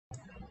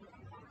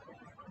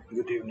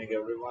Good evening,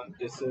 everyone.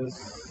 This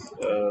is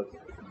a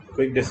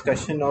quick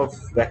discussion of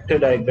vector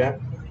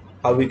diagram,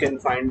 how we can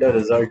find the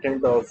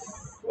resultant of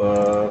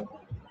uh,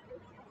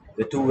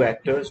 the two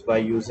vectors by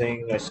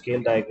using a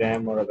scale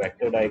diagram or a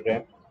vector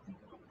diagram.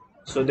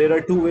 So there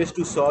are two ways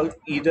to solve.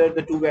 Either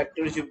the two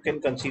vectors, you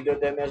can consider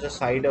them as a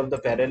side of the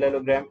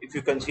parallelogram. If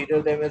you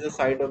consider them as a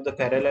side of the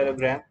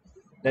parallelogram,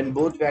 then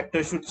both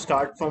vectors should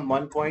start from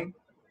one point.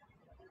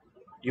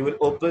 You will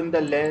open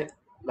the length,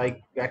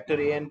 like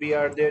vector A and B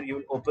are there, you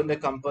will open the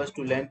compass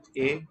to length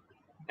A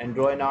and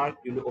draw an arc.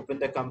 You will open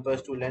the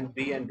compass to length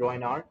B and draw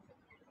an arc.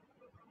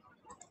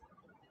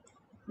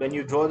 When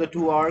you draw the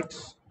two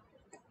arcs,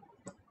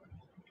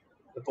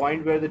 the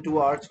point where the two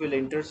arcs will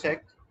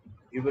intersect,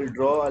 you will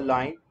draw a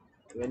line.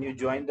 When you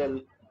join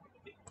the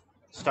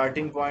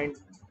starting point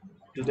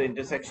to the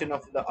intersection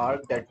of the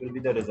arc, that will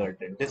be the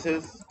resultant. This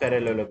is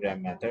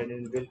parallelogram method,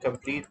 and we'll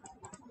complete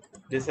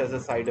this as a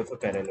side of a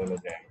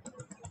parallelogram.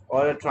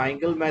 Or a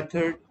triangle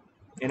method.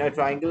 In a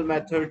triangle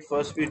method,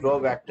 first we draw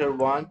vector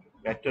 1,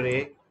 vector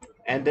A,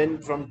 and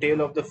then from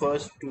tail of the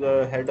first to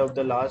the head of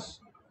the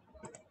last.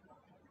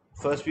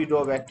 First we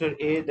draw vector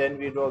A, then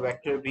we draw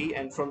vector B,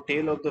 and from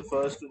tail of the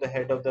first to the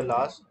head of the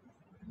last,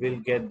 we'll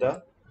get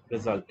the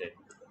resultant.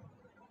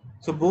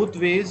 So both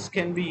ways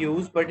can be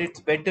used, but it's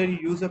better you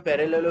use a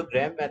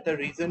parallelogram method.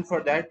 Reason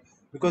for that,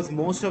 because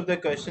most of the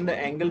question, the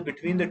angle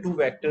between the two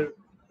vectors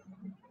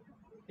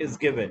is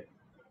given.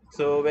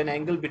 So when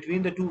angle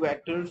between the two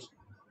vectors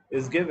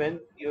is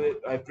given,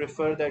 I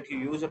prefer that you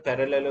use a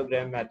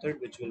parallelogram method,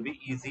 which will be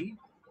easy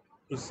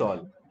to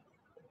solve.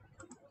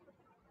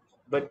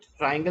 But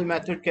triangle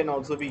method can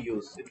also be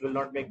used. It will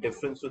not make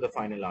difference to the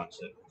final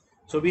answer.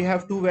 So we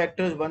have two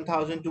vectors,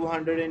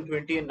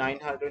 1220 and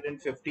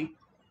 950.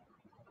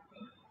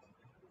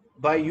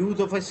 By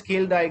use of a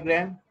scale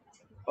diagram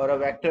or a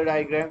vector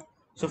diagram.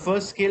 So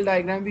first scale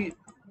diagram,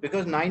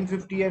 because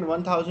 950 and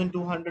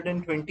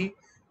 1220,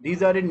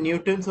 these are in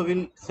Newton, so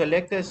we'll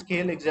select a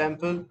scale.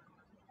 Example,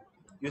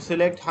 you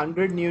select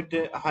 100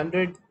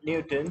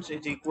 newtons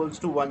is equals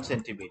to 1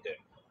 centimeter.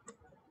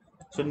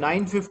 So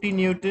 950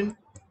 Newton,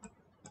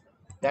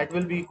 that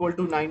will be equal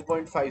to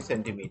 9.5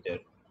 centimeter.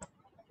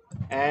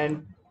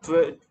 And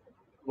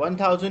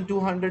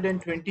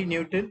 1220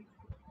 Newton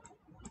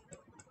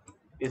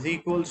is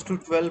equals to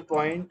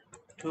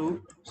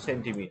 12.2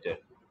 centimeter.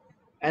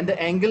 And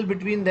the angle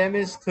between them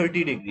is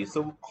 30 degrees.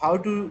 So how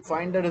to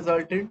find the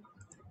resultant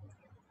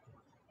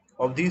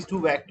of these two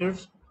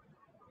vectors?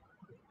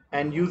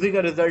 And using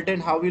a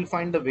resultant, how we'll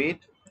find the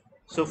weight?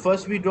 So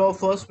first we draw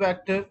first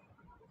vector.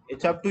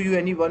 It's up to you,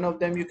 any one of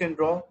them you can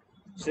draw.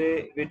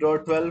 Say we draw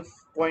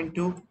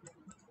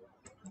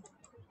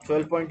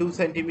 12.2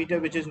 centimeter,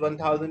 which is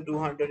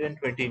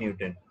 1220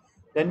 Newton.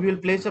 Then we'll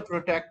place a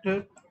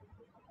protractor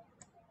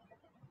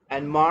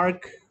and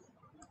mark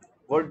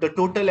what the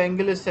total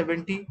angle is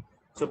 70.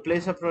 So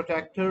place a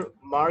protractor,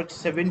 mark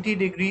 70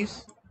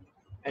 degrees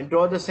and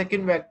draw the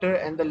second vector,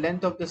 and the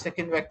length of the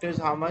second vector is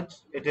how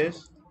much? It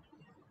is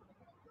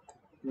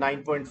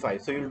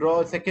 9.5. So you'll draw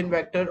a second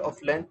vector of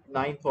length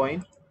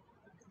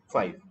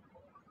 9.5.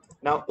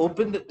 Now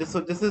open this.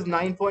 So this is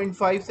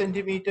 9.5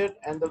 centimeter,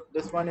 and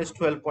this one is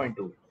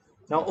 12.2.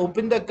 Now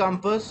open the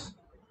compass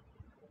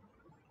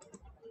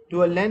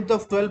to a length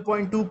of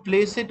 12.2.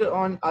 Place it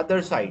on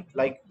other side.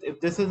 Like if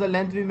this is the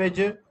length we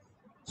measure,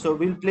 so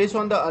we'll place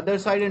on the other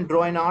side and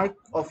draw an arc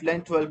of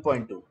length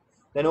 12.2.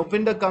 Then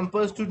open the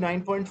compass to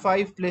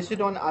 9.5. Place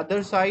it on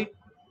other side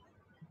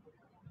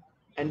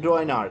and draw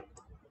an arc.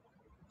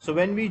 So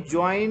when we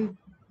join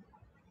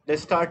the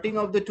starting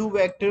of the two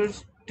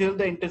vectors till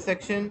the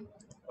intersection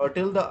or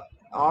till the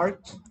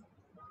arcs,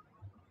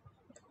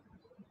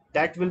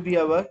 that will be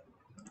our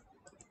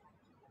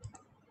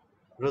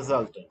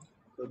resultant.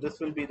 So this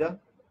will be the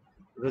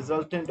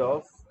resultant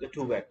of the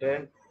two vector,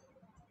 and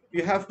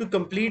you have to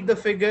complete the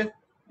figure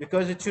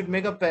because it should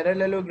make a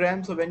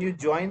parallelogram. So when you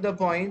join the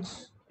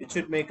points, it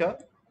should make a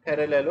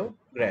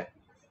parallelogram.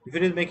 If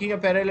it is making a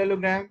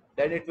parallelogram,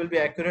 then it will be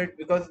accurate,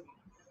 because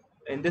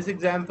in this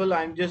example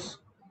I'm just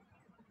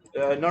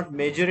not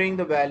measuring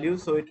the value,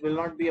 so it will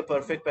not be a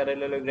perfect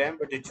parallelogram,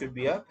 but it should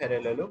be a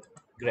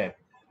parallelogram.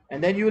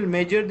 And then you will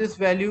measure this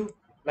value,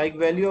 like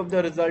value of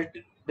the result,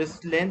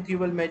 this length you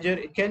will measure.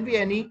 It can be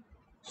any.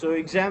 So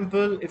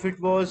example, if it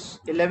was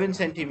 11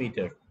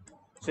 centimeter,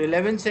 so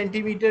 11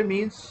 centimeter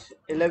means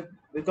 11,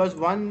 because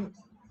 1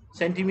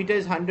 centimeter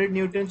is 100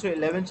 Newton, so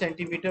 11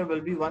 centimeter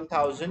will be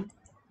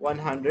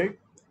 1100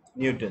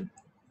 Newton.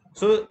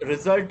 So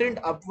resultant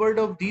upward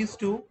of these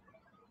two,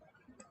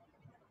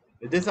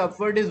 this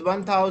upward is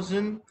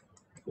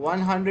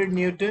 1100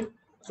 Newton.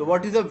 So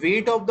what is the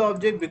weight of the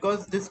object?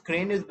 Because this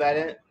crane is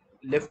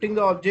lifting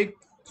the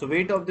object, so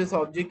weight of this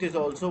object is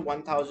also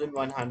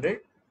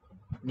 1100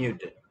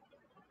 Newton.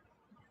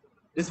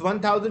 This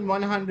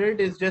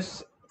 1100 is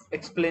just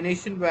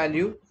explanation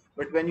value,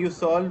 but when you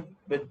solve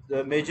with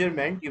the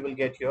measurement, you will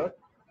get your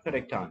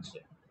correct answer.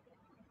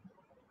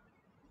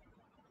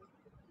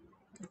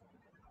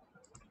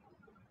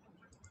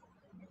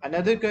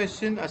 Another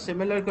question, a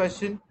similar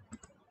question.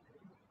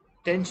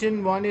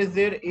 tension 1 is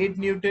there 8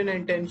 Newton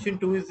and tension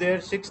 2 is there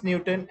 6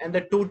 Newton, and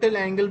the total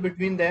angle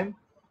between them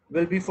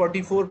will be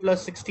 44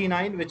 plus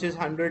 69, which is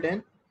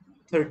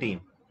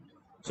 113.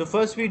 So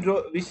first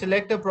we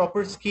select a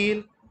proper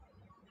scale.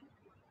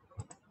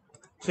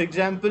 So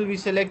example, we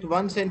select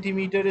 1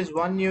 centimeter is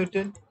 1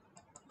 Newton.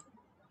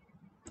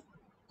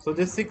 So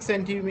this 6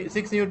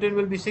 Newton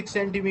will be 6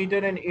 centimeter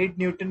and 8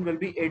 Newton will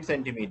be 8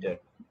 centimeter.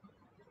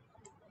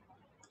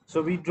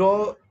 So we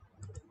draw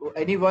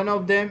any one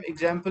of them.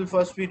 Example,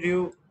 first we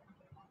drew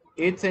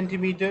 8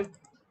 centimeter.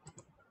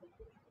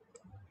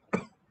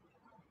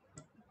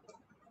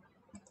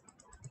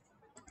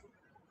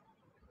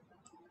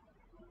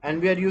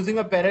 And we are using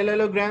a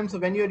parallelogram. So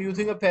when you are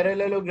using a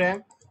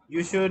parallelogram,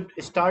 you should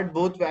start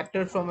both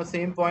vectors from the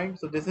same point.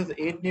 So this is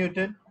 8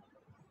 Newton.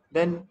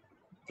 Then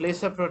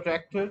place a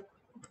protractor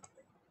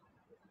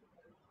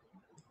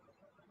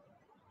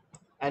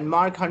and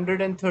mark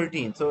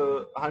 113.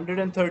 So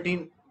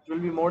 113 will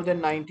be more than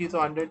 90. So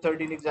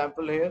 113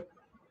 example here.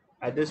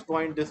 At this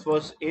point, this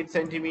was 8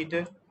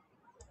 centimeter.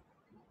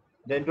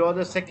 Then draw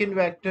the second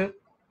vector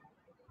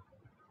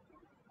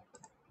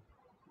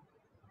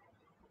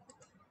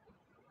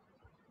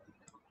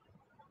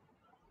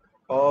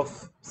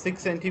of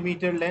 6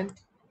 centimeter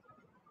length.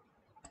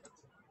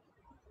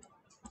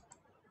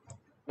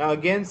 Now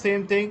again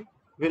same thing,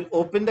 we'll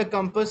open the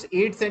compass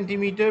 8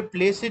 centimeter,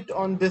 place it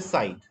on this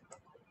side,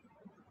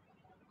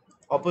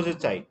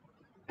 opposite side,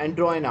 and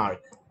draw an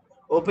arc.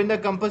 Open the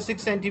compass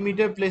 6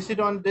 centimeter, place it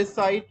on this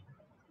side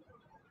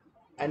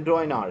and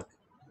draw an arc.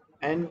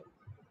 And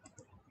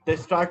the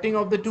starting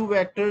of the two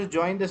vectors,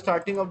 join the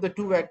starting of the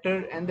two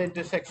vector and the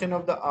intersection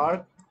of the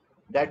arc,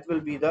 that will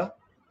be the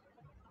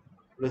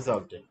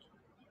resultant.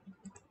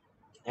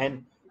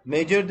 And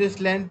measure this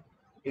length.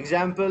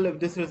 Example, if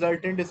this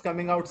resultant is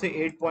coming out say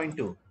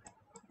 8.2.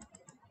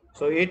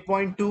 So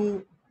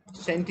 8.2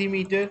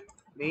 centimeter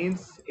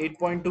means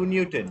 8.2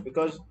 Newton,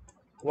 because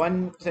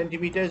 1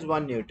 centimeter is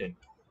 1 Newton.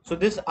 So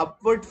this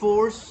upward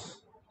force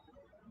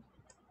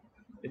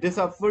is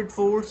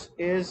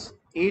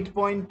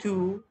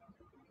 8.2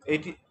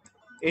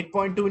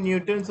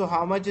 Newton. So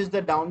how much is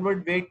the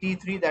downward weight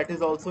T3? That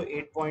is also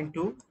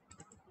 8.2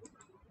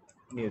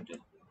 Newton.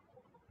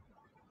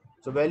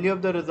 So value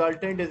of the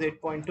resultant is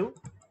 8.2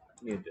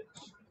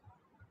 Newtons.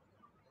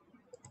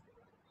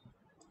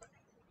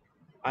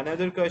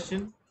 Another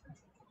question.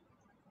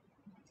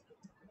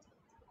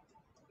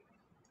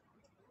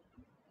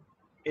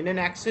 In an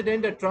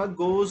accident, a truck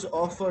goes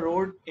off a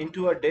road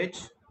into a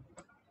ditch.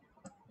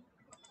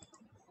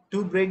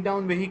 Two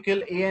breakdown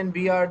vehicle A and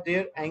B are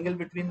there. Angle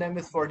between them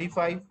is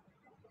 45.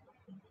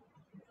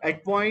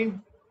 At point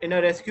in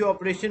a rescue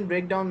operation,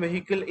 breakdown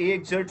vehicle A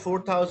exert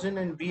 4,000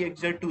 and B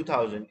exert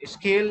 2,000.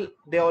 Scale,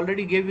 they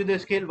already gave you the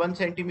scale. 1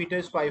 centimeter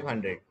is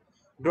 500.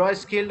 Draw a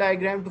scale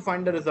diagram to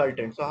find the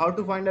resultant. So how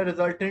to find a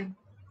resultant?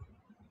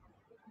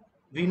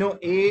 We know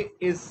A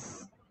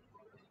is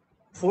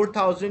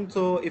 4,000.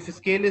 So if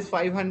scale is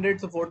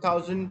 500, so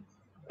 4,000,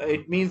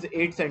 it means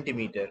 8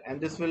 centimeter,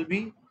 and this will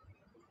be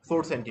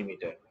 4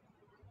 centimeter.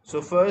 So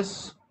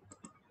first,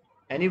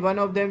 any one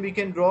of them we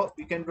can draw.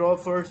 We can draw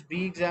first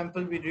B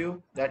example we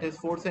drew, that is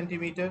 4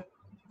 centimeter.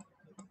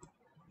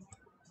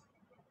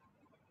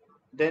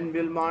 Then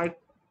we'll mark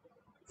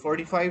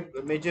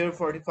 45, measure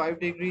 45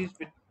 degrees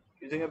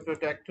using a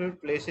protractor,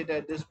 place it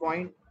at this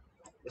point,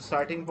 the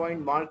starting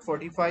point, mark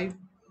 45,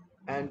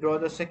 and draw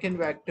the second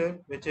vector,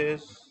 which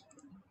is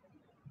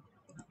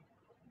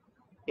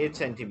 8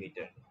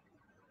 centimeter.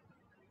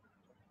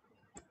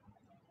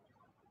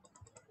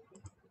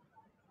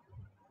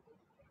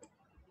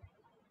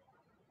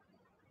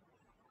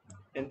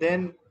 And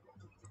then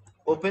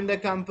open the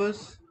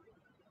compass.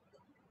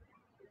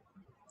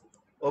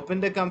 Open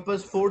the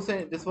compass 4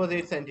 cm. This was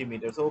 8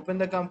 centimeters. So open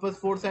the compass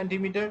 4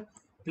 centimeter,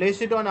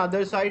 place it on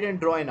other side and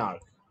draw an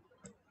arc.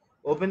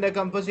 Open the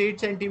compass 8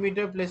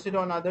 centimeter, place it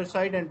on other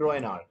side and draw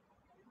an arc.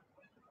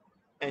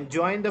 And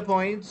join the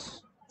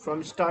points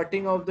from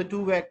starting of the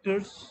two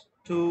vectors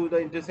to the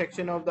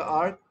intersection of the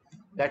arc.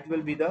 That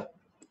will be the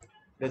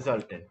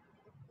resultant.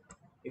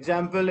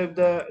 Example, if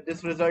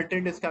this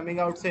resultant is coming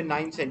out say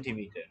 9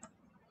 centimeter.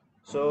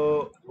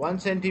 So 1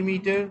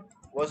 centimeter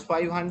was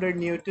 500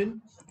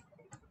 Newton.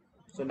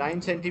 So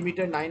 9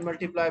 centimeter, 9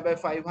 multiplied by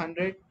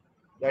 500,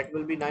 that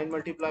will be 9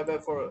 multiplied by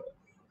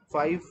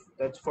 5,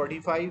 that's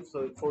 45.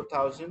 So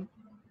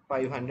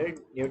 4,500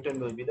 Newton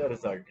will be the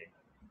resultant.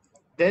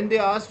 Then they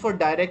ask for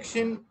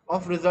direction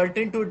of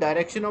resultant to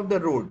direction of the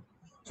road.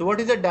 So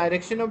what is the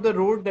direction of the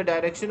road? The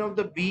direction of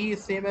the B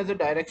is same as the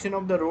direction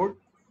of the road.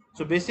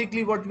 So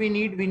basically what we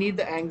need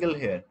the angle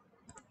here.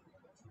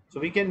 So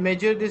we can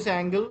measure this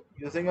angle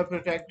using a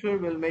protractor.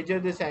 We'll measure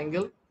this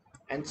angle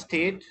and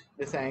state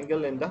this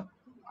angle in the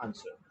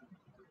answer.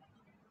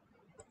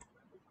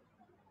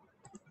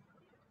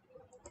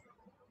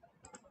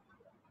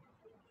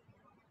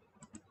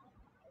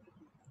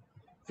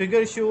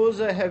 Figure shows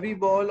a heavy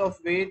ball of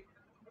weight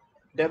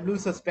W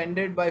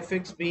suspended by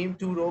fixed beam,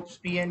 two ropes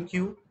P and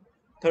Q,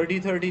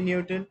 30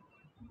 Newton.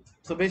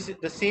 So basically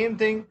the same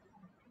thing.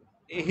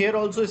 here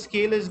also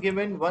scale is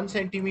given. 1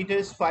 centimeter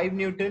is 5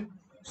 Newton.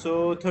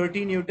 So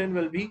 30 Newton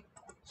will be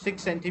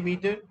 6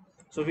 centimeter.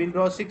 So we'll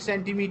draw 6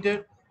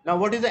 centimeter. Now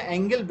what is the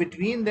angle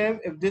between them?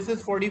 If this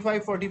is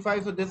 45,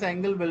 45, so this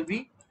angle will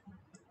be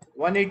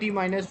 180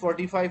 minus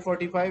 45,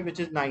 45, which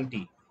is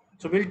 90.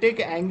 So we'll take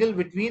angle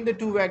between the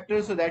two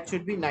vectors, so that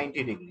should be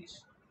 90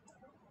 degrees.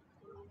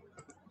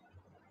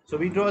 So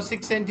we draw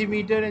 6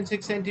 centimeter and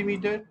 6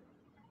 centimeter.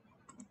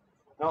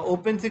 Now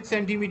open 6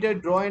 centimeter,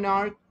 draw an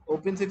arc.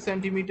 Open 6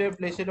 centimeter,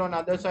 place it on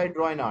other side,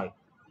 draw an arc.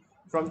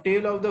 From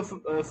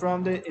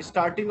from the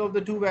starting of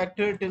the two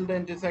vector till the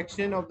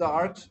intersection of the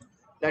arcs,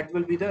 that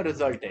will be the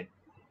resultant.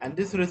 And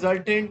this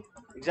resultant,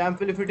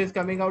 example, if it is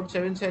coming out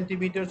 7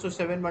 centimeters, so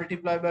 7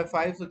 multiplied by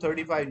 5, so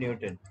 35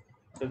 Newton.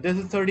 So this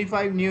is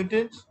 35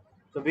 Newtons.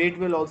 So weight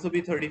will also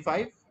be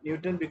 35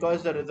 Newton,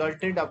 because the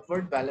resultant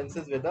upward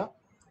balances with the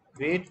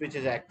weight which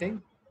is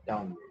acting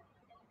downward.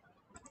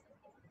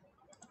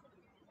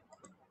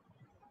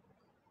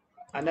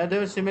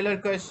 Another similar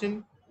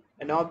question.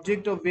 An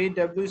object of weight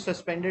W is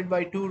suspended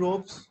by two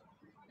ropes.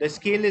 The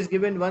scale is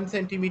given 1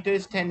 centimeter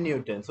is 10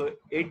 Newton. So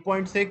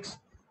 8.6,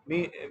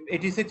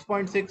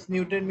 86.6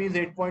 Newton means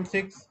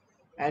 8.6,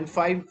 and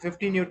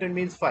 50 Newton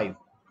means 5.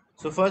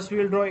 So first we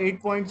will draw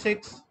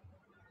 8.6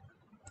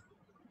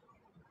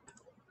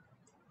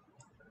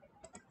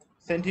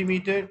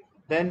 centimeter.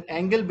 Then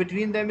angle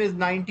between them is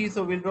 90,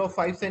 so we'll draw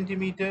 5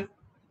 centimeter.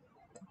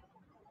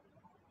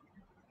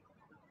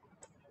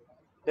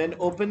 Then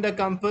open the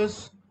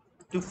compass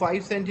to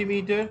 5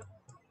 centimeter,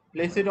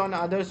 place it on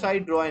other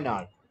side, draw an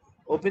arc.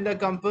 Open the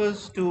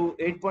compass to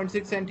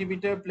 8.6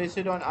 centimeter, place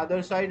it on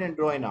other side and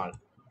draw an arc.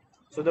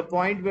 So the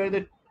point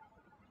where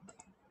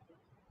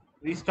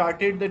we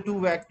started the two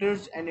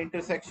vectors and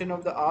intersection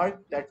of the arc,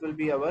 that will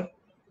be our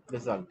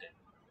resultant.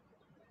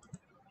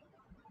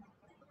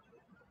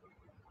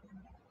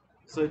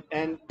 So,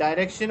 and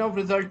direction of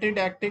resultant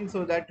acting,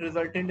 so that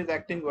resultant is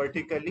acting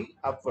vertically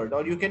upward.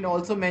 Or you can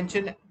also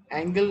mention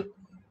angle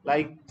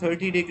like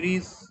 30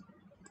 degrees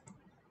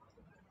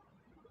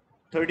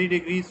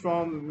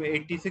from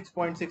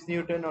 86.6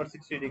 Newton, or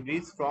 60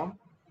 degrees from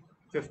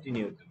 50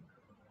 Newton.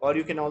 Or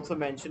you can also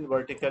mention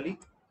vertically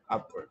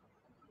upward.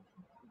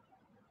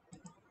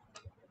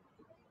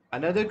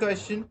 Another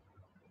question.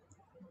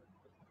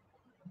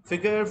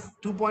 Figure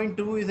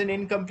 2.2 is an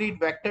incomplete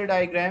vector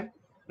diagram.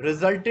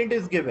 Resultant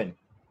is given.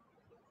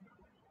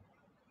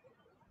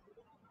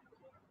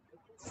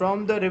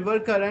 From the river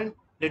current,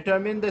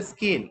 determine the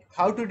scale.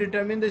 How to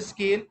determine the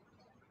scale?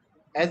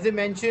 As I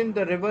mentioned,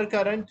 the river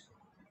current,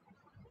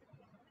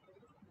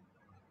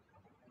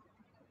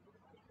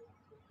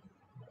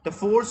 the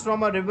force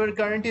from a river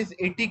current is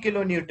 80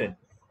 kilonewton.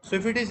 So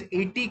if it is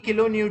 80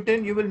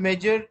 kilonewton, you will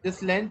measure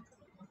this length.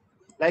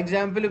 Like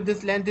example, if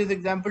this length is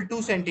example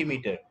 2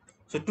 centimeter.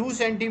 So 2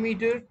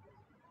 centimeter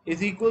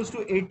is equals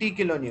to 80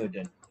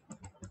 kilonewton.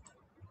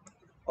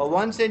 Or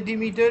 1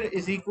 centimeter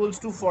is equals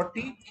to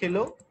 40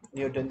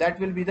 kilonewton. That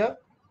will be the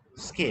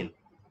scale.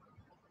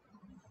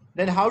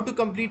 Then how to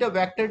complete a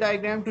vector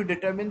diagram to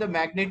determine the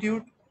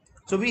magnitude?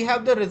 So we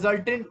have the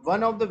resultant,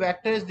 one of the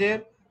vectors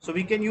there. So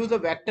we can use a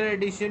vector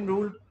addition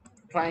rule,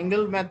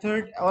 triangle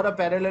method, or a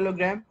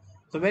parallelogram.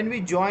 So when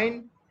we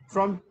join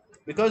from,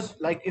 because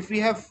like if we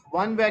have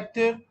one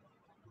vector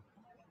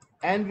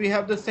and we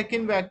have the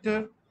second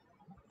vector,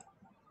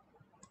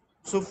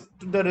 so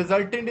the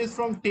resultant is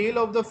from tail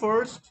of the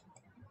first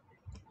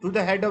to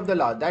the head of the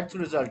last. That's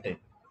resultant.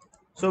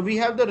 So we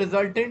have the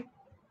resultant.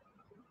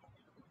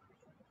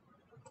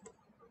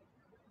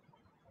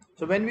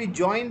 So when we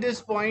join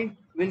this point,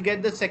 we'll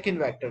get the second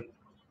vector.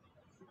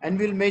 And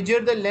we'll measure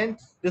the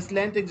length. This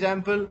length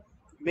example,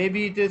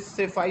 maybe it is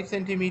say 5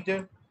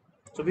 centimeter.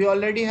 So we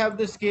already have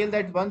the scale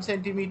that 1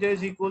 centimeter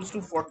is equals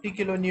to 40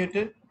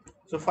 kilonewton.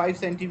 So 5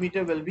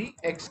 centimeter will be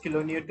x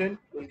kilonewton.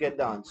 We'll get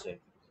the answer.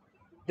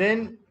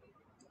 Then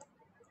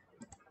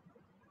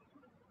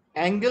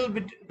angle,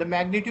 the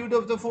magnitude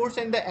of the force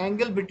and the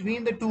angle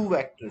between the two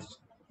vectors.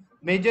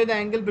 Measure the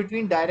angle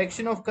between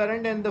direction of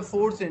current and the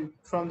force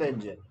from the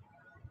engine.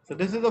 So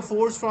this is the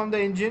force from the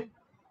engine.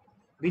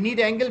 We need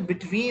angle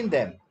between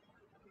them.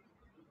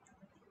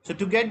 So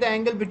to get the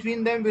angle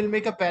between them, we'll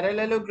make a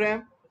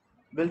parallelogram.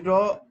 We'll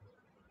draw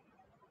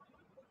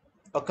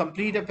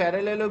complete a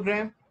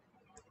parallelogram.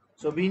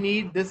 So we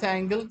need this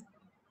angle.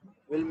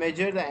 We'll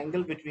measure the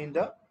angle between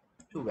the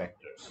two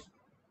vectors.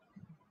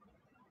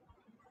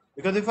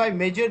 Because if I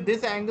measure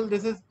this angle,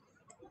 this is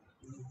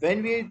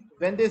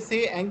when they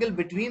say angle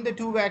between the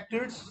two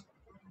vectors,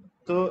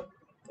 so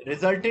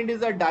resultant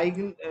is a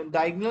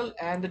diagonal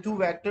and the two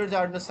vectors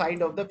are the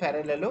side of the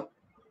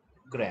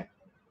parallelogram.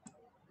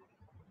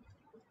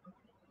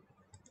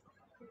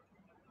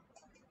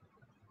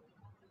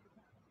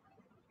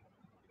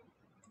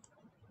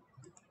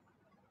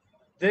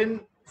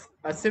 Then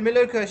a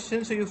similar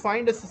question. So you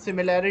find a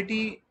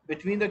similarity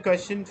between the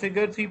question.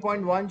 Figure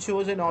 3.1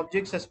 shows an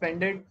object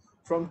suspended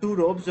from two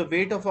ropes. The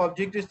weight of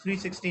object is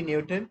 360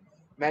 Newton.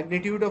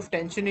 Magnitude of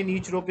tension in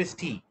each rope is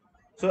T.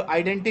 So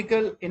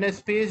identical in a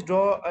space,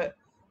 draw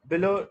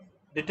below,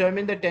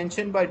 determine the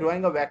tension by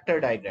drawing a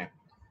vector diagram.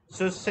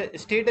 So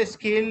state a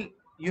scale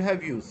you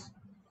have used.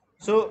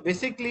 So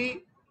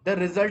basically the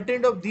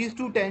resultant of these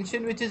two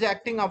tension which is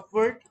acting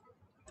upward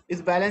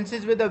is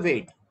balances with the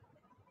weight.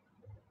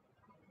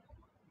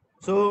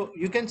 So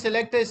you can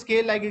select a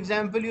scale, like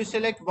example you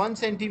select 1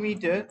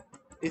 centimeter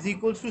is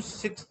equals to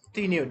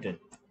 60 Newton.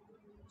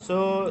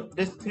 So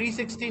this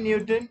 360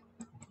 Newton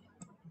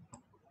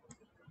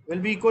will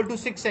be equal to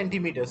 6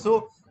 centimeter.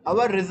 So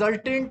our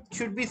resultant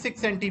should be 6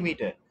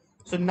 centimeter.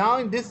 So now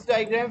in this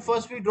diagram,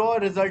 first we draw a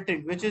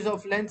resultant which is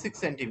of length 6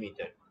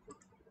 centimeter.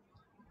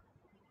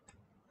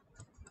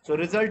 So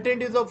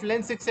resultant is of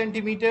length 6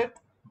 centimeter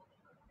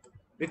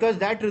because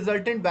that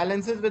resultant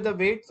balances with the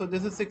weight. So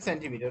this is 6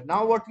 centimeter.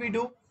 Now what we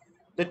do,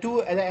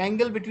 the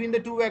angle between the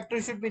two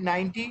vectors should be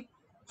 90.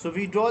 So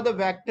we draw the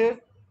vector.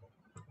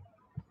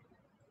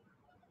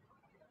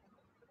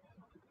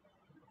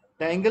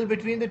 The angle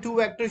between the two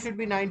vectors should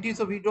be 90.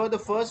 So we draw the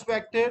first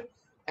vector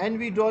and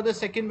we draw the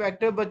second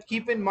vector. But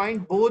keep in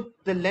mind both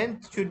the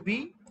length should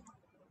be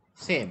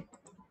same.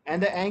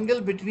 And the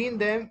angle between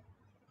them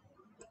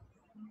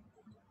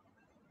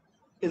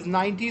is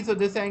 90. So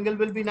this angle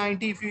will be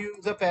 90 if you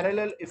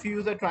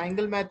use a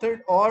triangle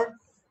method, or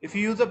if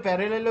you use a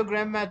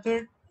parallelogram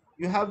method,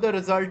 you have the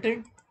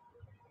resultant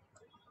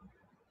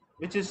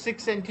which is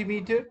 6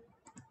 centimeter.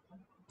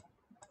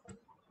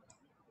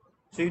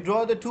 So you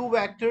draw the two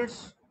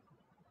vectors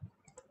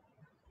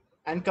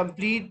and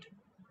complete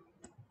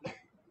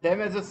them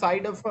as a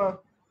side of a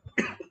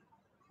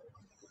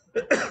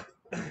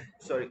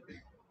sorry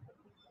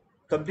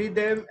complete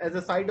them as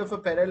a side of a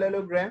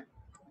parallelogram.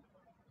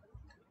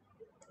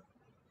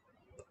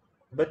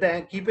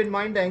 But keep in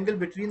mind the angle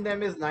between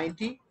them is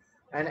 90,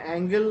 and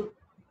angle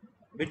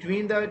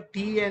between the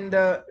T and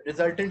the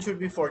resultant should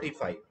be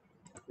 45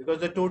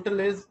 because the total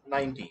is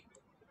 90.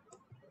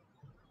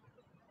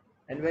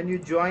 And when you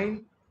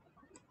join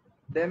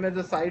them as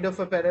a side of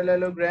a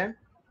parallelogram,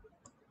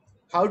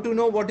 how to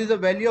know what is the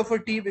value of a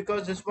T,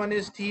 because this one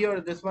is T or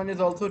this one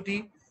is also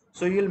T.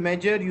 So you'll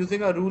measure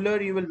using a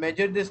ruler, you will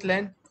measure this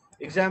length.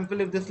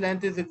 Example, if this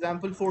length is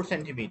example 4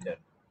 centimeter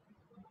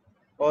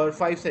or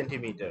 5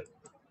 centimeter.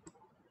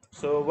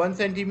 So 1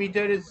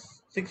 centimeter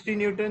is 60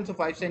 Newton, so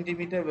 5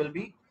 centimeter will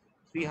be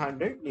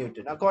 300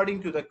 Newton.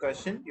 According to the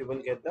question, you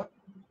will get the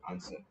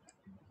answer.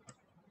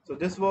 So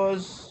this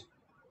was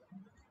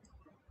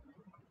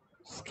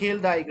scale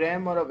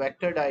diagram or a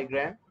vector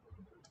diagram.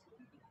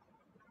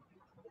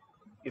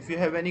 If you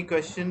have any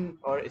question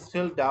or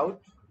still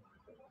doubt,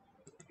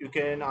 you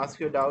can ask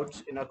your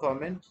doubts in a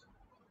comment.